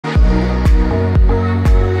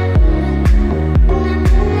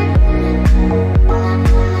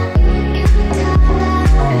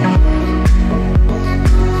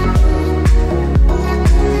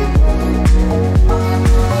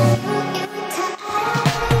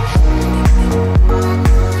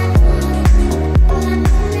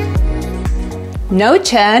No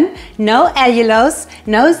churn, no allulose,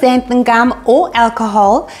 no xanthan gum or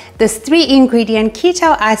alcohol. This 3-ingredient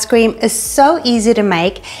keto ice cream is so easy to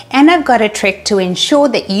make, and I've got a trick to ensure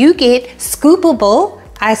that you get scoopable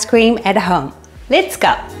ice cream at home. Let's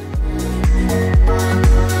go.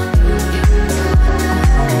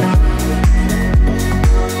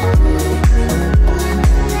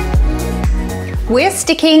 We're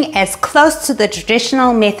sticking as close to the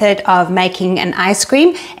traditional method of making an ice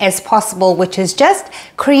cream as possible, which is just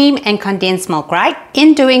cream and condensed milk, right?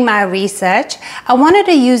 In doing my research, I wanted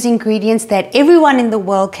to use ingredients that everyone in the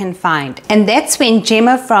world can find. And that's when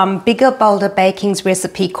Gemma from Bigger Bolder Baking's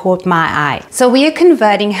recipe caught my eye. So we are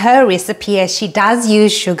converting her recipe, as she does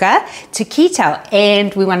use sugar, to keto,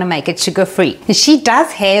 and we want to make it sugar-free. She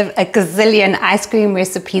does have a gazillion ice cream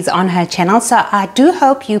recipes on her channel, so I do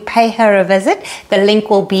hope you pay her a visit. The link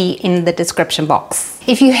will be in the description box.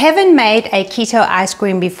 If you haven't made a keto ice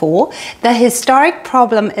cream before, the historic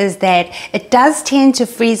problem is that it does tend to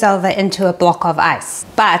freeze over into a block of ice.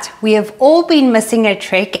 But we have all been missing a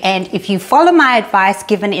trick, and if you follow my advice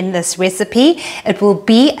given in this recipe, it will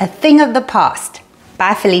be a thing of the past.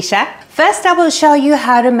 Bye, Felicia. First, I will show you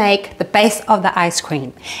how to make the base of the ice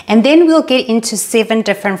cream, and then we'll get into 7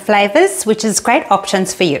 different flavors, which is great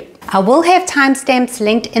options for you. I will have timestamps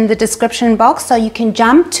linked in the description box so you can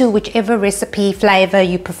jump to whichever recipe flavor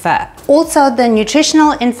you prefer. Also, the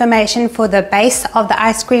nutritional information for the base of the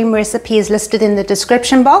ice cream recipe is listed in the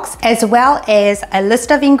description box, as well as a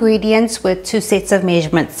list of ingredients with 2 sets of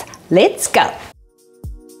measurements. Let's go!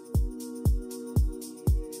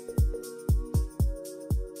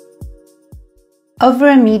 Over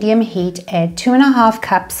a medium heat, add 2½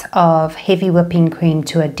 cups of heavy whipping cream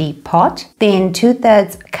to a deep pot, then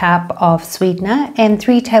 2/3 cup of sweetener and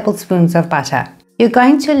 3 tablespoons of butter. You're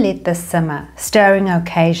going to let this simmer, stirring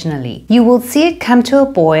occasionally. You will see it come to a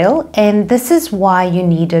boil, and this is why you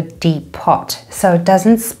need a deep pot, so it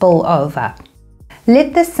doesn't spill over.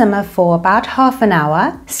 Let this simmer for about half an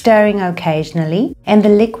hour, stirring occasionally, and the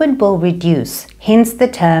liquid will reduce, hence the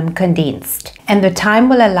term condensed. And the time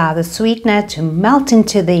will allow the sweetener to melt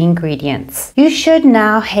into the ingredients. You should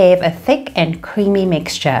now have a thick and creamy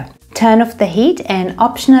mixture. Turn off the heat, and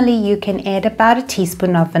optionally you can add about a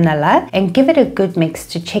teaspoon of vanilla and give it a good mix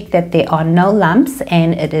to check that there are no lumps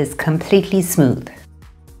and it is completely smooth.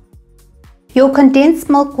 Your condensed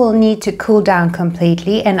milk will need to cool down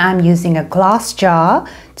completely, and I'm using a glass jar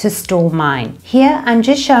to store mine. Here I'm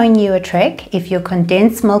just showing you a trick if your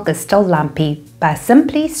condensed milk is still lumpy by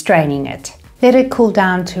simply straining it. Let it cool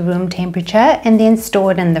down to room temperature and then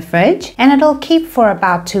store it in the fridge, and it'll keep for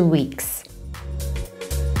about 2 weeks.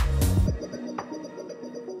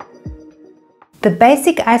 The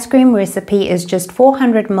basic ice cream recipe is just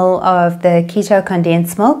 400 ml of the keto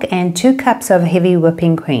condensed milk and 2 cups of heavy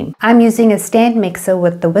whipping cream. I'm using a stand mixer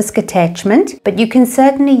with the whisk attachment, but you can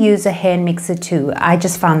certainly use a hand mixer too. I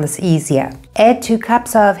just found this easier. Add 2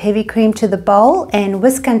 cups of heavy cream to the bowl and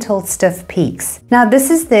whisk until stiff peaks. Now this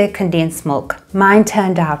is the condensed milk. Mine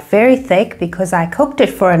turned out very thick because I cooked it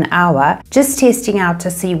for an hour, just testing out to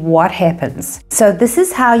see what happens. So this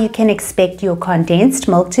is how you can expect your condensed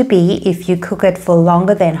milk to be if you cook it for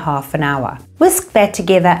longer than half an hour. Whisk that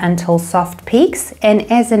together until soft peaks, and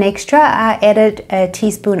as an extra I added a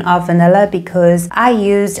teaspoon of vanilla because I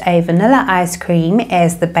used a vanilla ice cream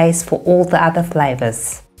as the base for all the other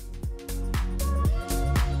flavors.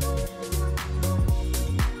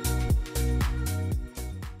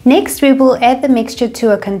 Next, we will add the mixture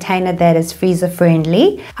to a container that is freezer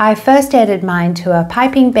friendly. I first added mine to a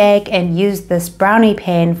piping bag and used this brownie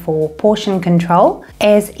pan for portion control,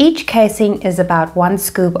 as each casing is about 1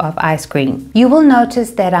 scoop of ice cream. You will notice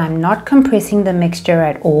that I'm not compressing the mixture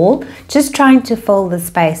at all, just trying to fill the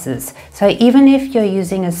spaces. So even if you're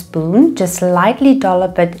using a spoon, just lightly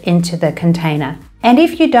dollop it into the container. And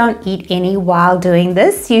if you don't eat any while doing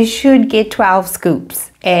this, you should get 12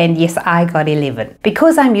 scoops. And yes, I got 11.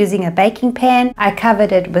 Because I'm using a baking pan, I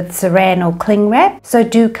covered it with saran or cling wrap, so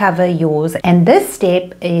do cover yours. And this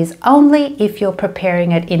step is only if you're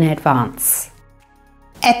preparing it in advance.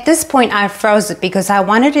 At this point I froze it because I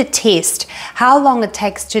wanted to test how long it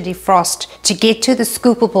takes to defrost to get to the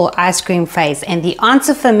scoopable ice cream phase, and the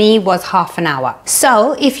answer for me was half an hour.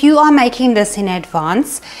 So if you are making this in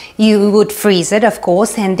advance, you would freeze it of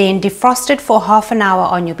course and then defrost it for half an hour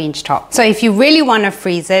on your bench top. So if you really want to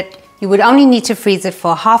freeze it, you would only need to freeze it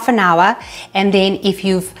for half an hour, and then if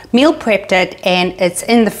you've meal prepped it and it's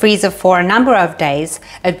in the freezer for a number of days,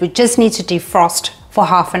 it would just need to defrost for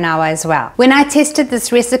half an hour as well. When I tested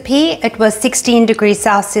this recipe, it was 16 degrees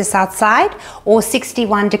Celsius outside or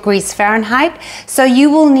 61 degrees Fahrenheit. So you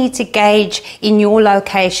will need to gauge in your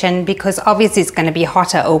location, because obviously it's going to be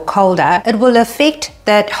hotter or colder. It will affect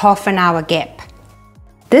that half an hour gap.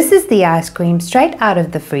 This is the ice cream straight out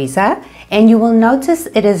of the freezer, and you will notice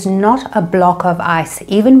it is not a block of ice,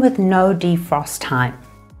 even with no defrost time.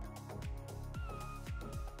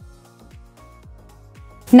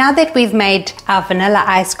 Now that we've made our vanilla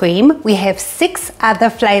ice cream, we have 6 other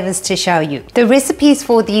flavors to show you. The recipes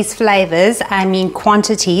for these flavors, I mean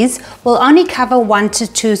quantities, will only cover 1 to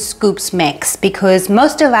 2 scoops max, because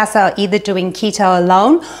most of us are either doing keto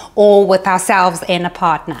alone or with ourselves and a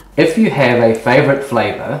partner. If you have a favorite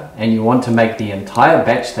flavor and you want to make the entire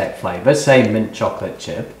batch that flavor, say mint chocolate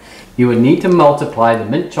chip, you would need to multiply the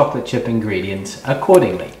mint chocolate chip ingredients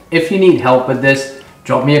accordingly. If you need help with this,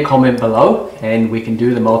 drop me a comment below and we can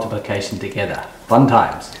do the multiplication together. Fun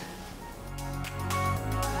times.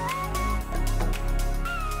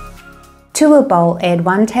 To a bowl, add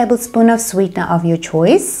 1 tablespoon of sweetener of your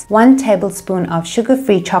choice, 1 tablespoon of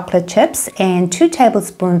sugar-free chocolate chips, and 2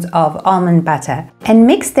 tablespoons of almond butter. And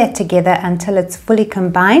mix that together until it's fully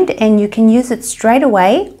combined, and you can use it straight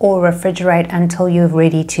away or refrigerate until you're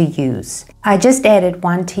ready to use. I just added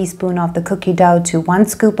 1 teaspoon of the cookie dough to 1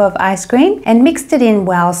 scoop of ice cream and mixed it in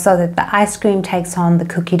well so that the ice cream takes on the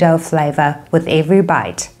cookie dough flavor with every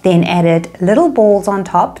bite. Then added little balls on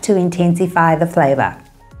top to intensify the flavor.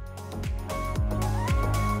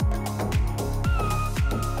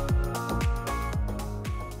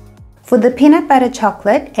 For the peanut butter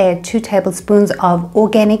chocolate, add 2 tablespoons of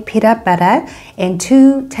organic peanut butter and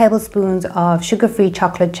 2 tablespoons of sugar-free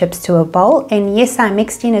chocolate chips to a bowl. And yes, I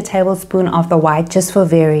mixed in a tablespoon of the white just for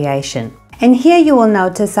variation. And here you will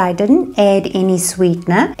notice I didn't add any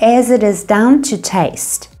sweetener, as it is down to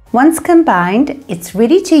taste. Once combined, it's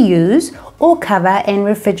ready to use or cover and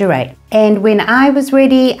refrigerate. And when I was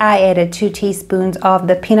ready, I added 2 teaspoons of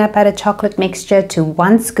the peanut butter chocolate mixture to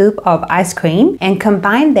 1 scoop of ice cream and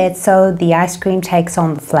combined that so the ice cream takes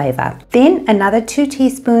on the flavor. Then another 2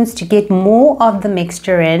 teaspoons to get more of the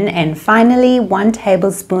mixture in, and finally 1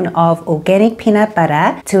 tablespoon of organic peanut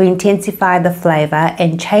butter to intensify the flavor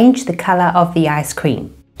and change the color of the ice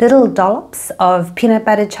cream. Little dollops of peanut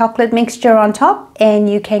butter chocolate mixture on top, and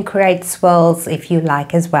you can create swirls if you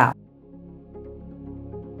like as well.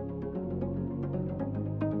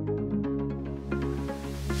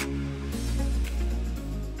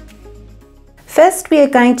 First, we are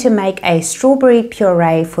going to make a strawberry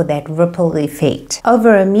puree for that ripple effect.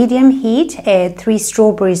 Over a medium heat, add 3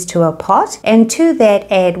 strawberries to a pot, and to that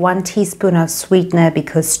add 1 teaspoon of sweetener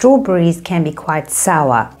because strawberries can be quite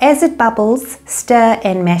sour. As it bubbles, stir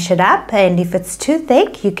and mash it up, and if it's too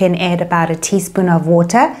thick, you can add about a teaspoon of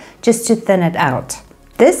water just to thin it out.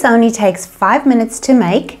 This only takes 5 minutes to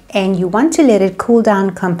make, and you want to let it cool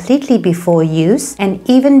down completely before use, and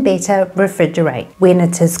even better, refrigerate. When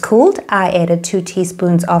it is cooled, I added 2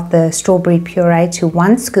 teaspoons of the strawberry puree to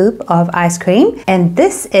 1 scoop of ice cream, and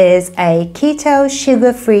this is a keto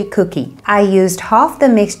sugar-free cookie. I used half the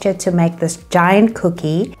mixture to make this giant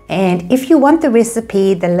cookie, and if you want the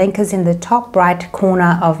recipe, the link is in the top right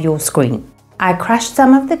corner of your screen. I crushed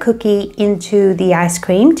some of the cookie into the ice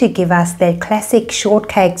cream to give us that classic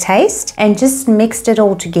shortcake taste and just mixed it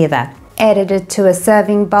all together. Added it to a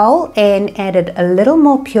serving bowl and added a little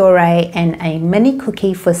more puree and a mini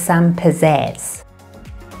cookie for some pizzazz.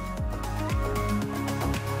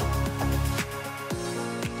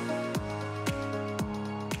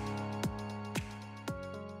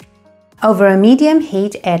 Over a medium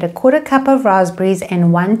heat, add a 1/4 cup of raspberries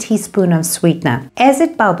and 1 teaspoon of sweetener. As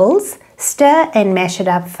it bubbles, stir and mash it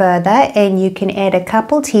up further, and you can add a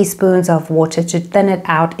couple teaspoons of water to thin it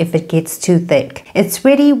out if it gets too thick. It's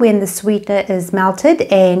ready when the sweetener is melted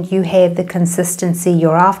and you have the consistency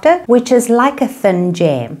you're after, which is like a thin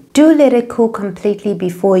jam. Do let it cool completely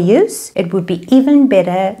before use. It would be even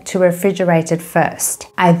better to refrigerate it first.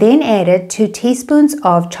 I then added 2 teaspoons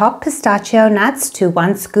of chopped pistachio nuts to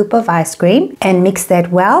 1 scoop of ice cream and mix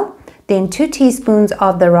that well. Then 2 teaspoons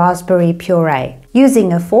of the raspberry puree.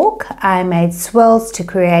 Using a fork, I made swirls to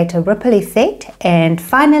create a ripple effect, and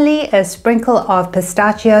finally a sprinkle of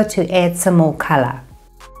pistachio to add some more color.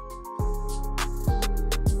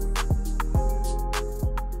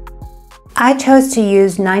 I chose to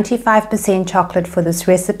use 95% chocolate for this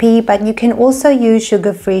recipe, but you can also use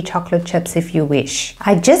sugar-free chocolate chips if you wish.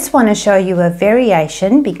 I just want to show you a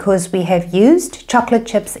variation because we have used chocolate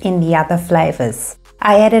chips in the other flavors.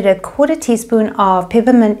 I added a 1/4 teaspoon of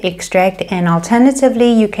peppermint extract, and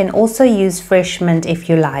alternatively you can also use fresh mint if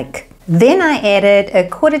you like. Then I added a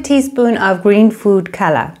 1/4 teaspoon of green food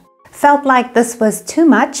color. Felt like this was too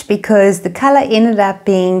much because the color ended up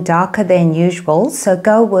being darker than usual, so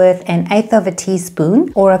go with 1/8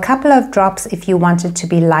 teaspoon or a couple of drops if you want it to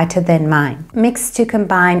be lighter than mine. Mix to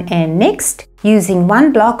combine, and next, using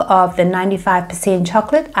 1 block of the 95%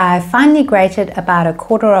 chocolate, I finely grated about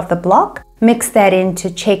 1/4 of the block. Mix that in to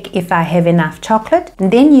check if I have enough chocolate. And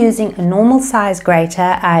then using a normal size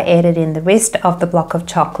grater, I added in the rest of the block of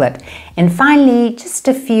chocolate. And finally, just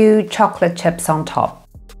a few chocolate chips on top.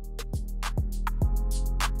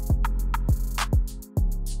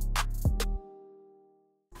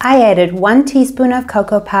 I added 1 teaspoon of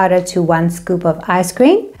cocoa powder to 1 scoop of ice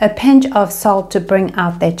cream, a pinch of salt to bring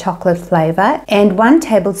out that chocolate flavor, and 1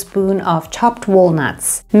 tablespoon of chopped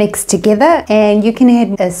walnuts. Mix together, and you can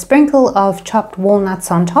add a sprinkle of chopped walnuts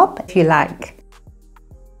on top if you like.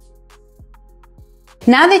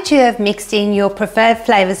 Now that you have mixed in your preferred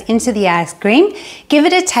flavors into the ice cream, give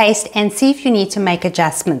it a taste and see if you need to make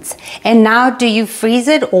adjustments. And now, do you freeze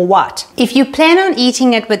it or what? If you plan on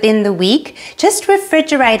eating it within the week, just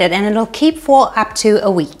refrigerate it and it'll keep for up to a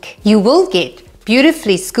week. You will get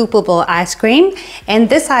beautifully scoopable ice cream, and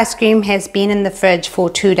this ice cream has been in the fridge for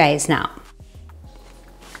 2 days now.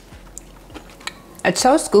 It's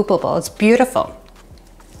so scoopable, it's beautiful.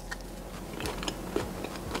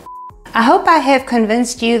 I hope I have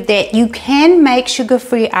convinced you that you can make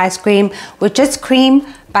sugar-free ice cream with just cream,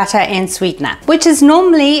 butter and sweetener, which is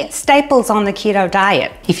normally staples on the keto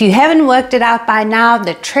diet. If you haven't worked it out by now,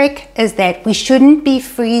 the trick is that we shouldn't be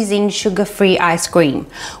freezing sugar-free ice cream.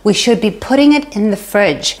 We should be putting it in the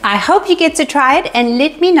fridge. I hope you get to try it and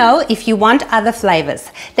let me know if you want other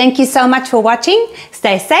flavors. Thank you so much for watching.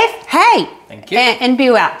 Stay safe. Hey! Thank you. And be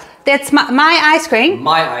well. That's my ice cream.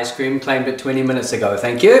 My ice cream, claimed it 20 minutes ago.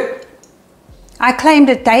 Thank you. I claimed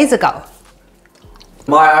it days ago.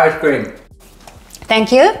 My ice cream.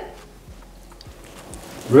 Thank you.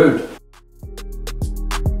 Rude.